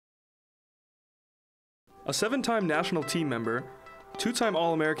A 7-time national team member, 2-time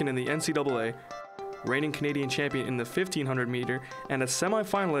All-American in the NCAA, reigning Canadian champion in the 1500 meter, and a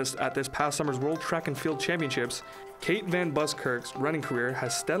semi-finalist at this past summer's World Track and Field Championships, Kate Van Buskirk's running career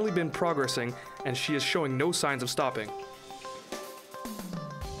has steadily been progressing, and she is showing no signs of stopping.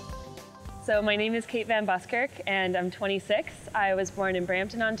 So my name is Kate Van Buskirk and I'm 26. I was born in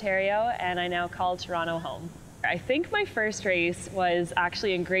Brampton, Ontario, and I now call Toronto home. I think my first race was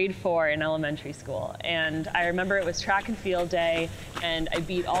actually in grade 4 in elementary school, and I remember it was track and field day, and I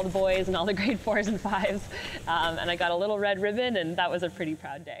beat all the boys and all the grade 4s and 5s, and I got a little red ribbon, and that was a pretty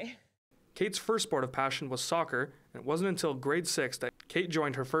proud day. Kate's first sport of passion was soccer, and it wasn't until grade 6 that Kate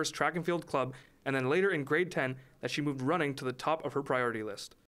joined her first track and field club, and then later in grade 10 that she moved running to the top of her priority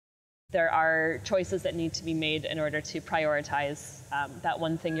list. There are choices that need to be made in order to prioritize that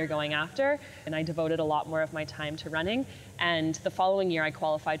one thing you're going after, and I devoted a lot more of my time to running, and the following year I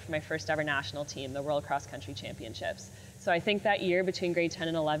qualified for my first ever national team, the World Cross Country Championships. So I think that year between grade 10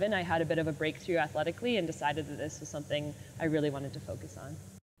 and 11 I had a bit of a breakthrough athletically and decided that this was something I really wanted to focus on.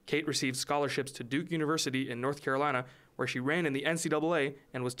 Kate received scholarships to Duke University in North Carolina, where she ran in the NCAA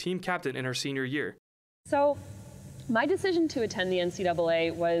and was team captain in her senior year. So my decision to attend the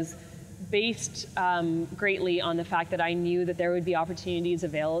NCAA was based greatly on the fact that I knew that there would be opportunities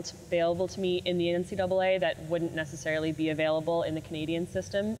available to me in the NCAA that wouldn't necessarily be available in the Canadian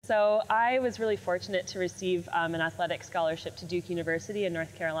system. So I was really fortunate to receive an athletic scholarship to Duke University in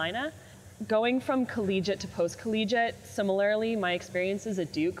North Carolina. Going from collegiate to post-collegiate, similarly, my experiences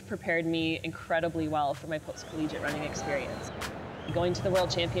at Duke prepared me incredibly well for my post-collegiate running experience. Going to the World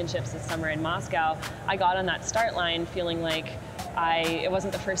Championships this summer in Moscow, I got on that start line feeling like it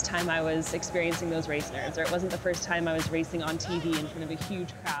wasn't the first time I was experiencing those race nerves, or it wasn't the first time I was racing on TV in front of a huge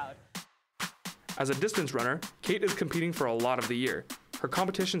crowd. As a distance runner, Kate is competing for a lot of the year. Her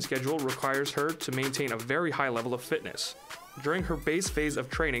competition schedule requires her to maintain a very high level of fitness. During her base phase of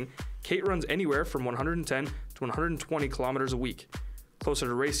training, Kate runs anywhere from 110 to 120 kilometers a week. Closer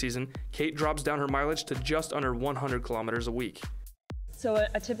to race season, Kate drops down her mileage to just under 100 kilometers a week. So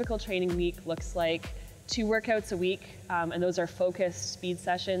a typical training week looks like 2 workouts a week, and those are focused speed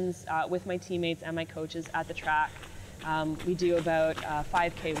sessions with my teammates and my coaches at the track. We do about a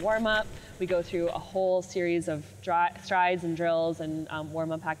 5K warm-up. We go through a whole series of strides and drills and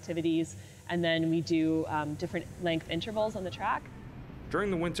warm-up activities, and then we do different length intervals on the track.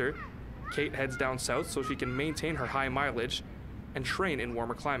 During the winter, Kate heads down south so she can maintain her high mileage and train in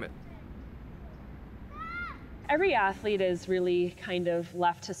warmer climate. Every athlete is really kind of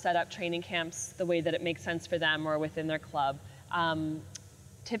left to set up training camps the way that it makes sense for them or within their club.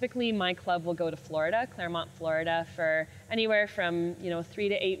 Typically, my club will go to Florida, Claremont, Florida, for anywhere from 3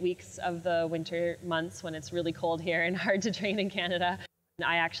 to 8 weeks of the winter months when it's really cold here and hard to train in Canada.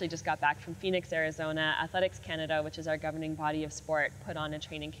 I actually just got back from Phoenix, Arizona. Athletics Canada, which is our governing body of sport, put on a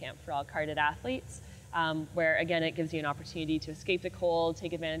training camp for all carded athletes, where again it gives you an opportunity to escape the cold,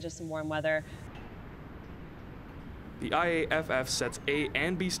 take advantage of some warm weather. The IAFF sets A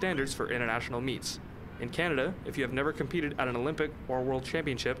and B standards for international meets. In Canada, if you have never competed at an Olympic or World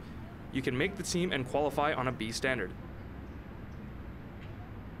Championship, you can make the team and qualify on a B standard.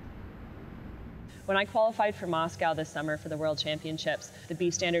 When I qualified for Moscow this summer for the World Championships, the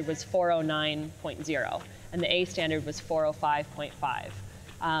B standard was 409.0 and the A standard was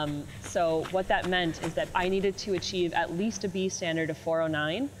 405.5. So what that meant is that I needed to achieve at least a B standard of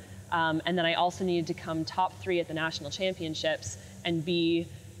 409. And then I also needed to come top 3 at the national championships and be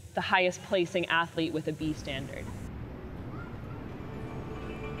the highest placing athlete with a B standard.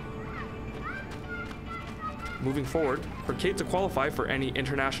 Moving forward, for Kate to qualify for any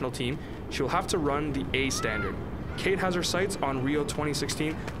international team, she will have to run the A standard. Kate has her sights on Rio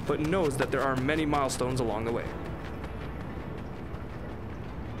 2016, but knows that there are many milestones along the way.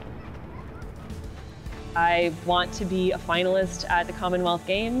 I want to be a finalist at the Commonwealth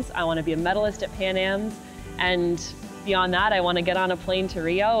Games. I want to be a medalist at Pan Ams. And beyond that, I want to get on a plane to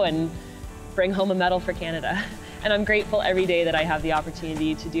Rio and bring home a medal for Canada. And I'm grateful every day that I have the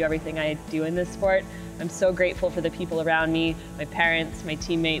opportunity to do everything I do in this sport. I'm so grateful for the people around me, my parents, my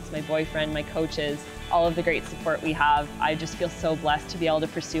teammates, my boyfriend, my coaches, all of the great support we have. I just feel so blessed to be able to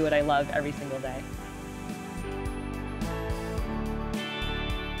pursue what I love every single day.